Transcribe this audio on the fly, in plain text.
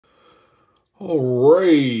All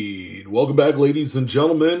right, welcome back, ladies and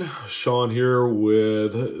gentlemen. Sean here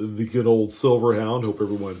with the good old Silverhound. Hope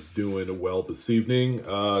everyone's doing well this evening.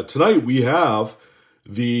 Tonight we have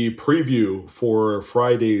the preview for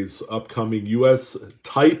Friday's upcoming U.S.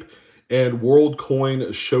 Type and World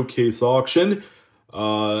Coin Showcase auction.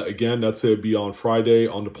 Again, that's going to be on Friday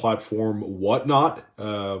on the platform Whatnot.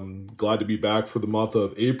 Glad to be back for the month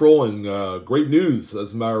of April, and great news,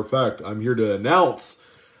 as a matter of fact. I'm here to announce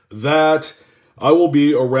that I will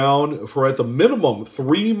be around for at the minimum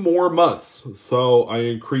 3 more months. So I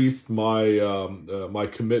increased my my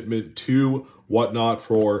commitment to Whatnot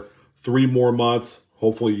for 3 more months.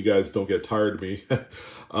 Hopefully you guys don't get tired of me.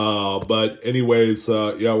 But anyways,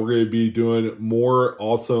 yeah, we're going to be doing more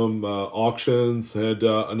awesome auctions and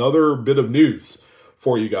another bit of news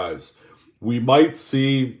for you guys. We might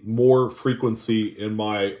see more frequency in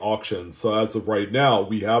my auctions. So as of right now,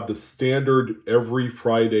 we have the standard every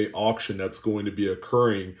Friday auction that's going to be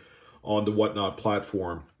occurring on the Whatnot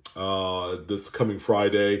platform. This coming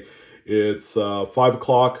Friday, it's 5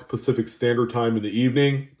 o'clock Pacific Standard Time in the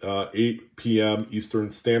evening, 8 p.m. Eastern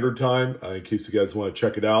Standard Time, in case you guys want to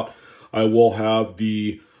check it out. I will have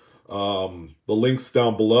the links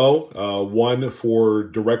down below, one for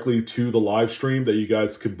directly to the live stream that you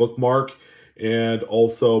guys can bookmark, and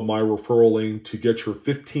also my referral link to get your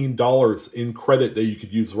 $15 in credit that you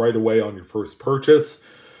could use right away on your first purchase.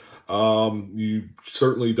 You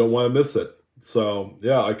certainly don't want to miss it. So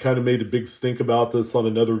yeah, I kind of made a big stink about this on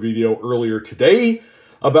another video earlier today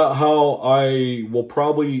about how I will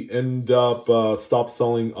probably end up stop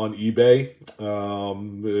selling on eBay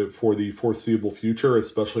for the foreseeable future,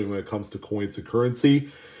 especially when it comes to coins and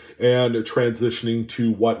currency, and transitioning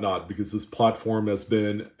to Whatnot, because this platform has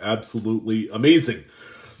been absolutely amazing.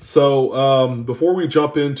 So before we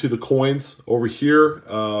jump into the coins over here,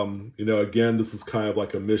 you know, again, this is kind of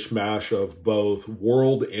like a mishmash of both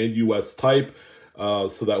world and US type.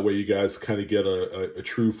 So that way you guys kind of get a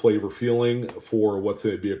true flavor feeling for what's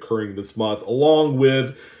going to be occurring this month, along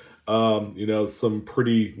with, you know, some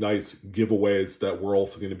pretty nice giveaways that we're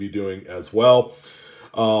also going to be doing as well.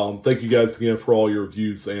 Thank you guys again for all your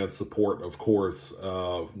views and support, of course,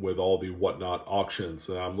 with all the Whatnot auctions.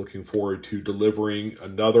 And I'm looking forward to delivering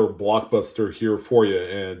another blockbuster here for you.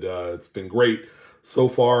 And it's been great so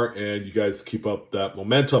far, and you guys keep up that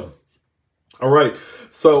momentum. All right,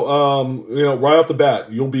 so, you know, right off the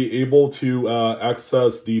bat, you'll be able to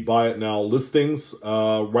access the Buy It Now listings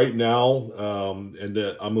right now, and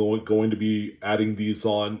I'm going to be adding these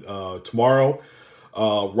on tomorrow.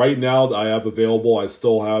 Right now, I have available, I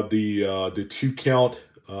still have the 2-count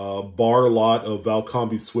bar lot of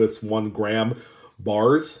Valcombi Swiss 1 gram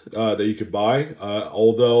bars that you could buy.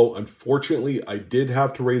 Although, unfortunately, I did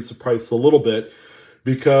have to raise the price a little bit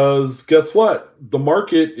because guess what? The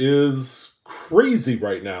market is crazy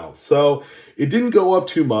right now. So it didn't go up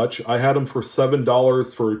too much. I had them for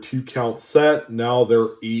 $7 for a 2-count set. Now they're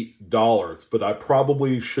 $8, but I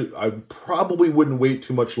probably wouldn't wait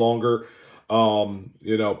too much longer.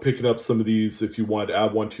 You know, picking up some of these if you want to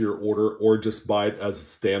add one to your order, or just buy it as a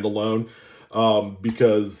standalone,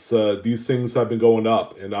 because these things have been going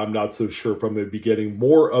up, and I'm not so sure if I'm going to be getting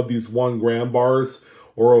more of these 1 gram bars,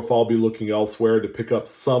 or if I'll be looking elsewhere to pick up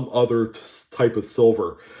some other type of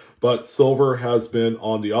silver. But silver has been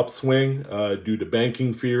on the upswing due to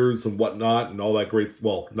banking fears and whatnot and all that great,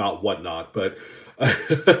 well, not whatnot, but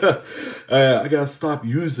I gotta stop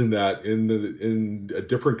using that in a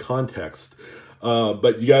different context.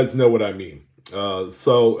 But you guys know what I mean.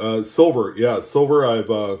 Silver, yeah, silver. I've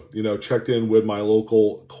you know, checked in with my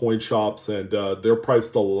local coin shops, and they're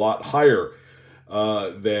priced a lot higher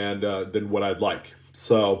than what I'd like.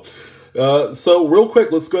 So real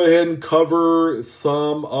quick, let's go ahead and cover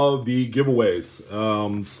some of the giveaways.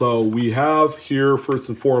 So we have here, first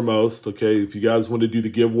and foremost, okay, if you guys want to do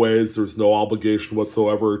the giveaways, there's no obligation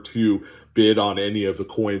whatsoever to bid on any of the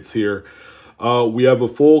coins here. We have a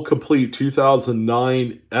full, complete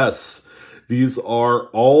 2009 S. These are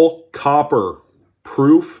all copper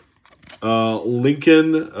proof.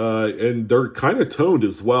 Lincoln, and they're kind of toned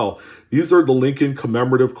as well. These are the Lincoln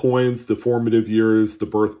commemorative coins, the formative years, the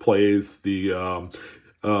birthplace, the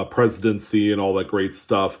presidency, and all that great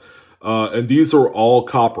stuff. And these are all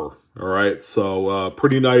copper. All right, so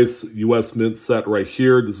pretty nice U.S. Mint set right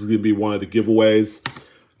here. This is going to be one of the giveaways.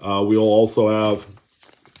 We'll also have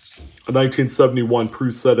a 1971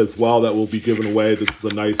 Proof set as well that will be given away. This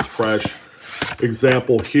is a nice, fresh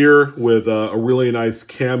example here with a really nice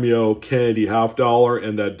cameo Kennedy $50,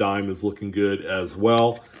 and that dime is looking good as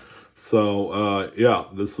well. So yeah,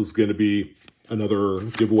 this is going to be another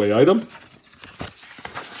giveaway item.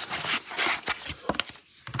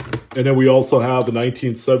 And then we also have the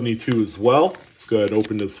 1972 as well. Let's go ahead and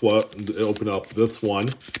open up this one,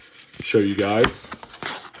 show you guys.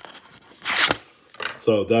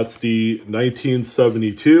 So that's the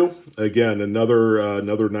 1972. Again,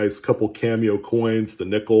 another nice couple cameo coins, the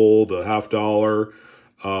nickel, the $50.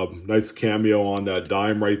 Nice cameo on that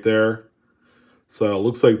dime right there. So it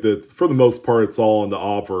looks like that for the most part, it's all in the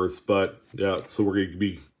obverse, but yeah, so we're going to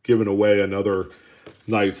be giving away another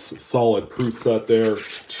nice solid proof set there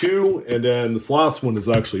too. And then this last one is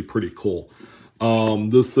actually pretty cool.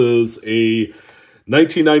 This is a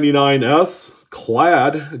 1999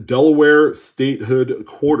 clad Delaware statehood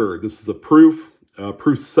quarter. This is a proof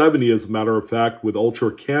 70, as a matter of fact, with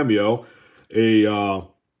ultra cameo, a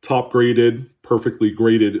top graded, perfectly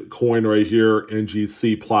graded coin right here,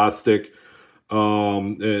 NGC plastic.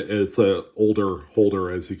 It's a older holder,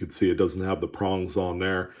 as you can see. It doesn't have the prongs on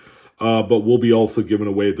there. But we'll be also giving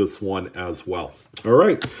away this one as well. All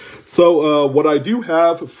right. So what I do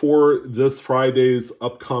have for this Friday's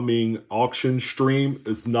upcoming auction stream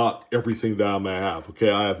is not everything that I'm going to have. Okay,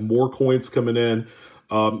 I have more coins coming in.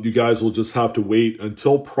 You guys will just have to wait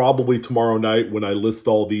until probably tomorrow night when I list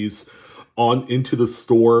all these on into the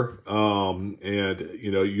store, and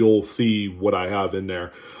you'll see what I have in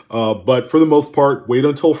there. But for the most part, wait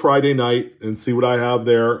until Friday night and see what I have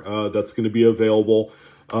there. That's going to be available.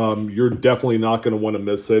 You're definitely not going to want to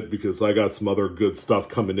miss it because I got some other good stuff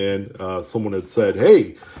coming in. Someone had said,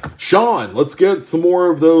 hey, Sean, let's get some more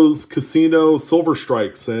of those casino silver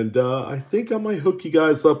strikes. And I think I might hook you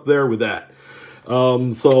guys up there with that.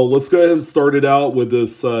 So let's go ahead and start it out with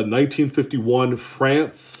this 1951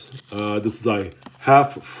 France. This is a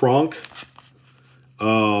half franc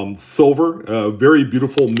silver. Very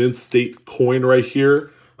beautiful mint state coin right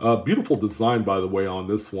here. Beautiful design, by the way, on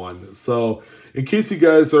this one. So in case you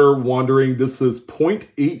guys are wondering, this is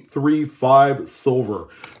 0.835 silver.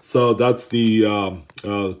 So that's the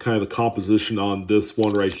kind of the composition on this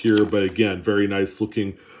one right here. But again, very nice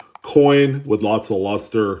looking coin with lots of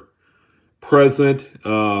luster present.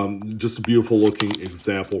 Just a beautiful looking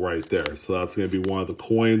example right there. So that's going to be one of the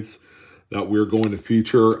coins that we're going to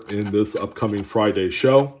feature in this upcoming Friday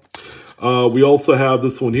show. We also have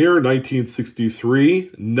this one here,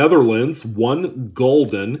 1963, Netherlands, 1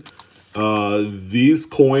 gulden. These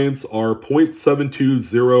coins are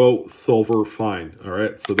 0.720 silver fine. All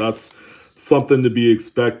right, so that's something to be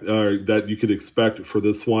that you could expect for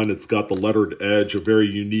this one. It's got the lettered edge, a very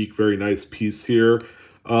unique, very nice piece here.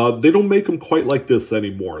 They don't make them quite like this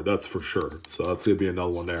anymore, that's for sure. So that's going to be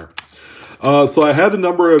another one there. So I had a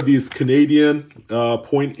number of these Canadian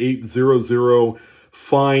 0.800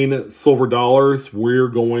 fine silver dollars. We're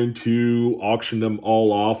going to auction them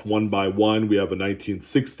all off one by one. We have a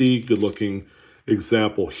 1960, good looking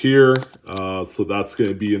example here. So that's going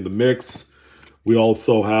to be in the mix. We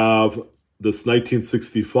also have this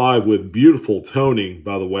 1965 with beautiful toning,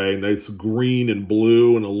 by the way, nice green and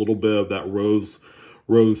blue and a little bit of that rose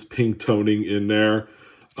pink toning in there.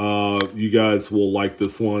 You guys will like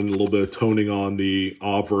this one. A little bit of toning on the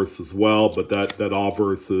obverse as well, but that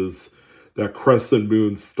obverse is that crescent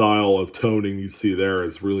moon style of toning you see there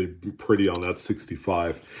is really pretty on that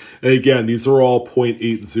 65. And again, these are all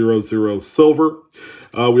 0.800 silver.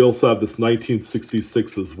 We also have this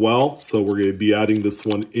 1966 as well. So we're going to be adding this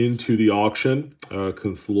one into the auction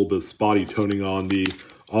because it's a little bit spotty toning on the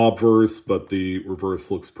obverse, but the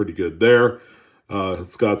reverse looks pretty good there.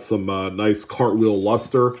 It's got some nice cartwheel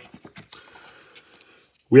luster.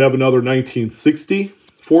 We have another 1960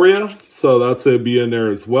 for you, so that's going to be in there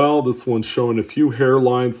as well. This one's showing a few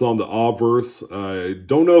hairlines on the obverse. I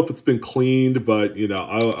don't know if it's been cleaned, but you know,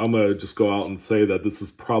 I'm going to just go out and say that this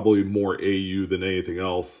is probably more AU than anything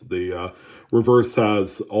else. The reverse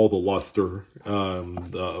has all the luster,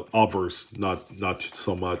 the obverse not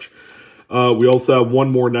so much. We also have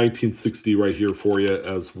one more 1960 right here for you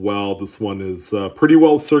as well. This one is pretty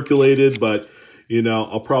well circulated, but you know,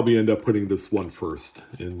 I'll probably end up putting this one first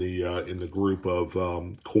in the group of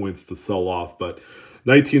coins to sell off. But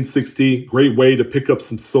 1960, great way to pick up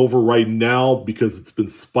some silver right now because it's been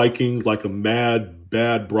spiking like a mad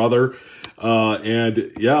bad brother.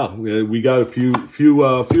 And yeah, we got a few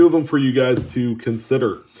of them for you guys to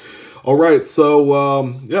consider. All right, so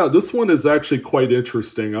yeah, this one is actually quite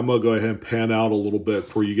interesting. I'm gonna go ahead and pan out a little bit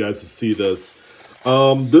for you guys to see this.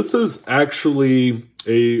 This is actually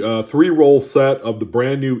a 3-roll set of the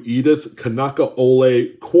brand new Edith Kanaka Ole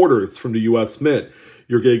quarters from the US Mint.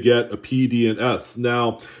 You're going to get a P, D, and S.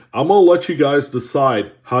 Now, I'm going to let you guys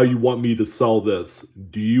decide how you want me to sell this.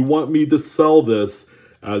 Do you want me to sell this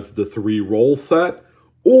as the 3-roll set?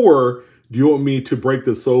 Or Do you want me to break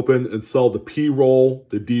this open and sell the P roll,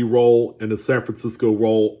 the D roll, and the San Francisco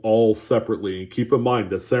roll all separately? And keep in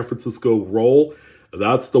mind, the San Francisco roll,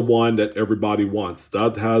 that's the one that everybody wants.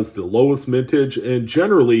 That has the lowest mintage, and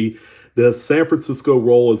generally, the San Francisco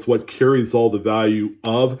roll is what carries all the value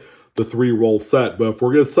of the 3-roll set. But if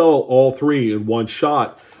we're going to sell all 3 in one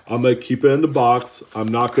shot, I'm going to keep it in the box. I'm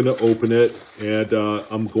not going to open it, and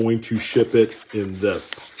I'm going to ship it in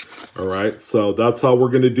this. All right, so that's how we're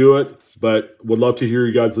going to do it. But would love to hear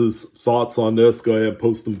you guys' thoughts on this. Go ahead and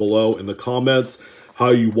post them below in the comments how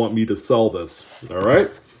you want me to sell this. All right.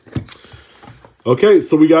 Okay,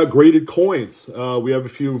 so we got graded coins. We have a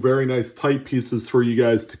few very nice type pieces for you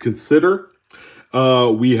guys to consider.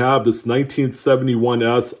 We have this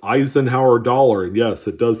 1971S Eisenhower dollar. And yes,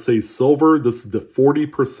 it does say silver. This is the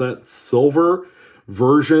 40% silver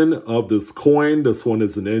version of this coin. This one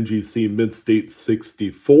is an NGC Mint State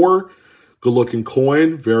 64. Good looking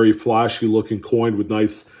coin, very flashy looking coin with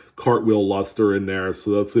nice cartwheel luster in there. So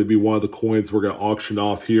that's going to be one of the coins we're going to auction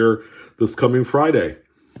off here this coming Friday.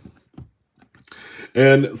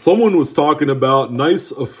 And someone was talking about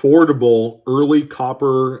nice, affordable, early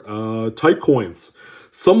copper type coins.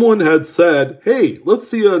 Someone had said, hey, let's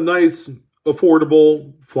see a nice,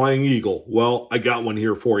 affordable Flying Eagle. Well, I got one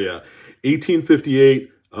here for you. 1858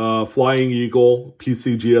 Flying Eagle,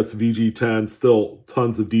 PCGS VG10, still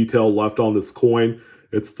tons of detail left on this coin.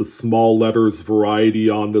 It's the small letters variety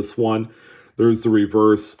on this one. There's the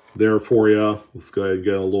reverse there for you. Let's go ahead and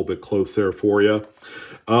get a little bit close there for you.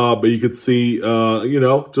 But you can see, you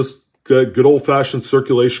know, just good old-fashioned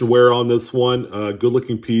circulation wear on this one.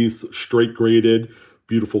 Good-looking piece, straight graded,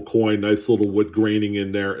 beautiful coin, nice little wood graining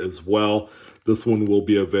in there as well. This one will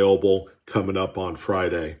be available coming up on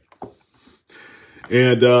Friday.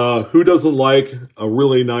 And who doesn't like a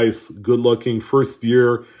really nice, good-looking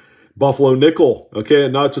first-year Buffalo nickel? Okay,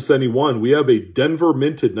 and not just any one. We have a Denver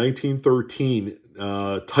minted 1913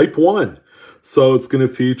 Type 1. So it's going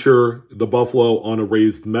to feature the Buffalo on a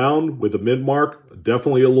raised mound with a mint mark.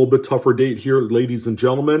 Definitely a little bit tougher date here, ladies and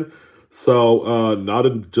gentlemen. So not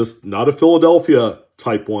a Philadelphia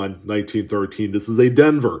Type 1 1913. This is a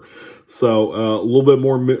Denver. So a little bit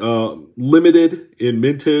more limited in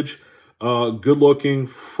mintage. Good looking,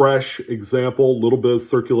 fresh example, a little bit of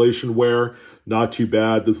circulation wear, not too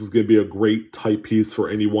bad. This is going to be a great type piece for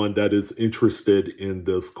anyone that is interested in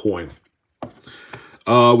this coin.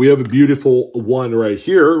 We have a beautiful one right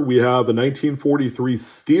here. We have a 1943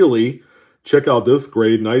 Steely. Check out this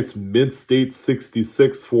grade, nice Mint State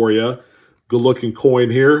 66 for you. Good looking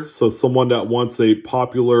coin here. So someone that wants a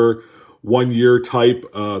popular one-year type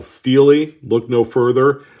Steely, look no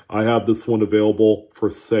further. I have this one available for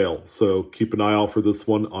sale, so keep an eye out for this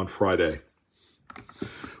one on Friday.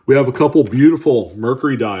 We have a couple beautiful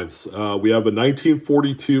Mercury dimes. We have a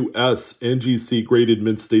 1942S NGC graded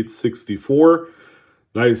Mint State 64.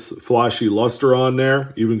 Nice flashy luster on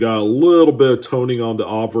there. Even got a little bit of toning on the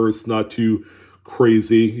obverse, not too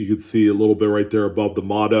crazy. You can see a little bit right there above the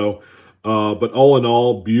motto. But all in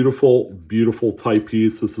all, beautiful, beautiful type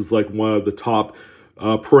piece. This is like one of the top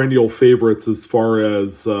perennial favorites as far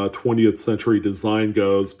as 20th century design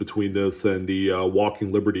goes between this and the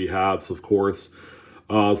Walking Liberty halves, of course.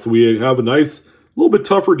 So we have a nice, little bit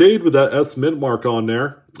tougher date with that S mint mark on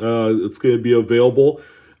there. It's going to be available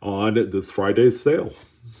on this Friday's sale.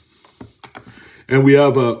 And we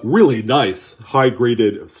have a really nice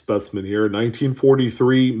high-graded specimen here,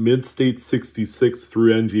 1943 Mint State 66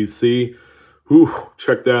 through NGC. Whew,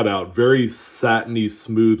 check that out. Very satiny,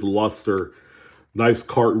 smooth luster. Nice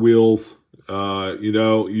cartwheels. You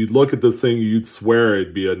know, you'd look at this thing, you'd swear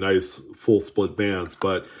it'd be a nice full split bands,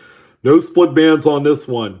 but no split bands on this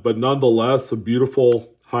one. But nonetheless, a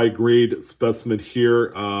beautiful high-grade specimen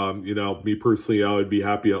here. You know, me personally, I would be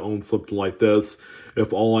happy to own something like this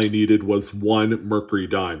if all I needed was one Mercury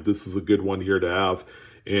dime. This is a good one here to have,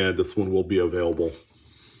 and this one will be available.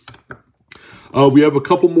 We have a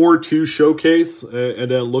couple more to showcase,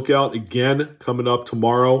 and then look out again coming up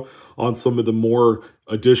tomorrow on some of the more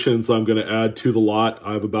additions I'm going to add to the lot.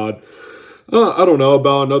 I have about, I don't know,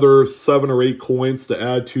 about another 7 or 8 coins to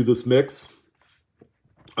add to this mix.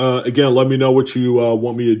 Again, let me know what you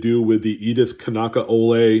want me to do with the Edith Kanaka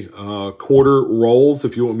Ole quarter rolls,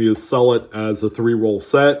 if you want me to sell it as a 3-roll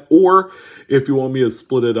set, or if you want me to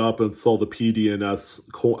split it up and sell the PDNS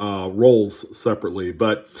rolls separately.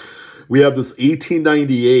 But we have this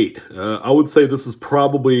 1898. I would say this is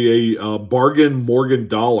probably a bargain Morgan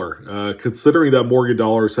dollar, considering that Morgan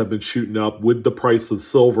dollars have been shooting up with the price of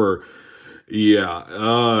silver.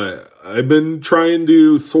 Yeah, I've been trying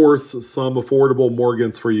to source some affordable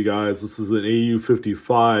Morgans for you guys. This is an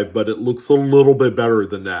AU55, but it looks a little bit better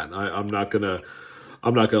than that. I'm not gonna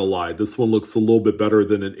lie. This one looks a little bit better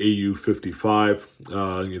than an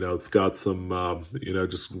AU55. You know, it's got some, you know,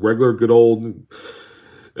 just regular good old,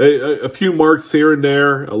 a few marks here and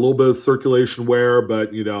there, a little bit of circulation wear,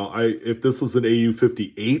 but you know, if this was an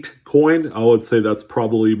AU58 coin, I would say that's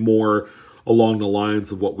probably more along the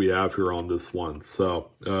lines of what we have here on this one. So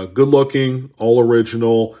good looking, all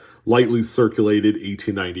original, lightly circulated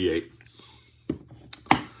 1898.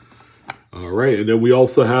 All right, and then we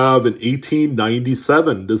also have an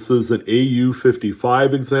 1897. This is an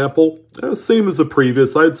AU55 example. Same as the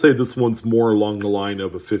previous. I'd say this one's more along the line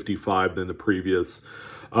of a 55 than the previous.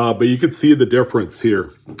 But you can see the difference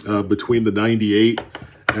here between the 98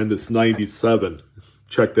 and this 97.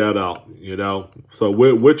 Check that out, you know. So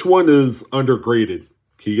which one is undergraded?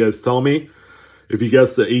 Can you guys tell me? If you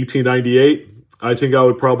guessed the 1898, I think I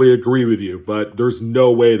would probably agree with you, but there's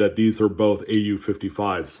no way that these are both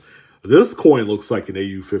AU55s. This coin looks like an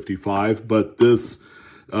AU55, but this,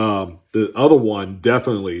 the other one,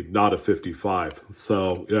 definitely not a 55.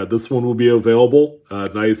 So yeah, this one will be available.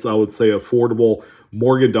 Nice, I would say, affordable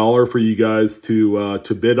Morgan dollar for you guys to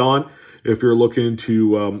bid on. If you're looking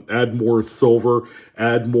to add more silver,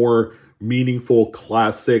 add more meaningful,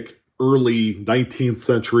 classic, early 19th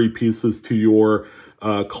century pieces to your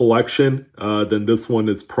collection, then this one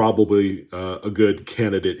is probably a good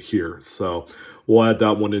candidate here. So we'll add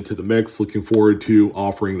that one into the mix. Looking forward to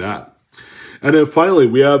offering that. And then finally,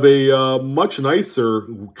 we have a much nicer,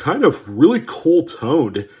 kind of really cool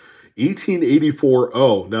toned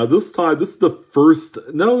 1884-0. Now this time, this is the first,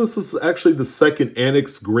 no, this is actually the second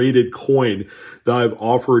annex graded coin that I've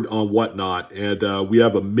offered on Whatnot. And we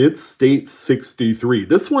have a mid-state 63.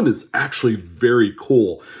 This one is actually very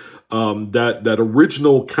cool. That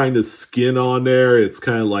original kind of skin on there, it's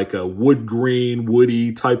kind of like a wood green,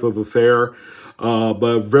 woody type of affair. But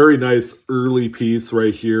a very nice early piece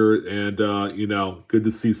right here. And, you know, good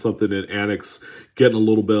to see something in annex getting a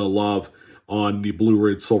little bit of love on the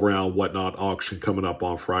BlueRidgeSilverhound Whatnot auction coming up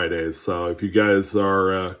on Friday. So if you guys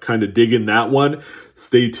are kind of digging that one,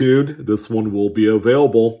 stay tuned. This one will be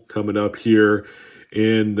available coming up here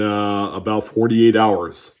in about 48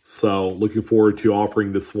 hours. So looking forward to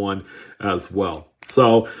offering this one as well.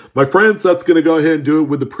 So my friends, that's going to go ahead and do it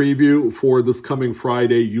with the preview for this coming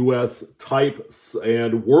Friday US Type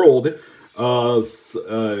and World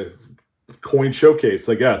coin showcase,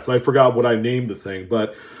 I guess. I forgot what I named the thing,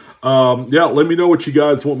 but yeah, let me know what you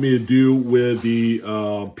guys want me to do with the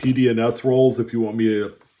PDNS rolls, if you want me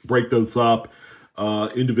to break those up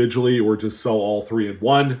individually or just sell all three in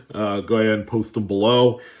one. Go ahead and post them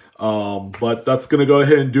below. But that's going to go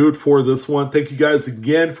ahead and do it for this one. Thank you guys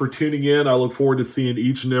again for tuning in. I look forward to seeing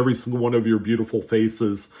each and every single one of your beautiful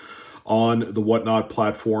faces on the Whatnot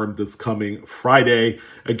platform this coming Friday.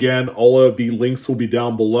 Again, all of the links will be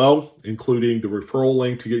down below, including the referral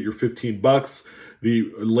link to get your 15 bucks,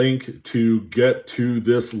 the link to get to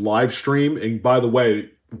this live stream. And by the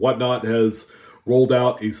way, Whatnot has rolled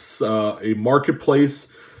out a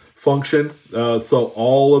marketplace function. So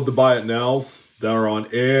all of the buy it nows that are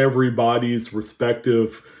on everybody's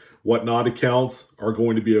respective Whatnot accounts are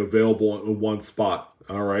going to be available in one spot.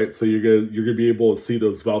 All right, so you're gonna be able to see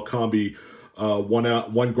those Valcombi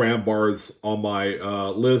 1 gram bars on my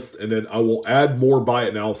list, and then I will add more buy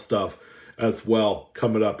it now stuff as well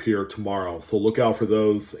coming up here tomorrow. So look out for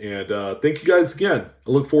those, and thank you guys again. I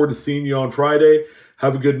look forward to seeing you on Friday.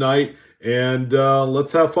 Have a good night, and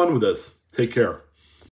let's have fun with this. Take care.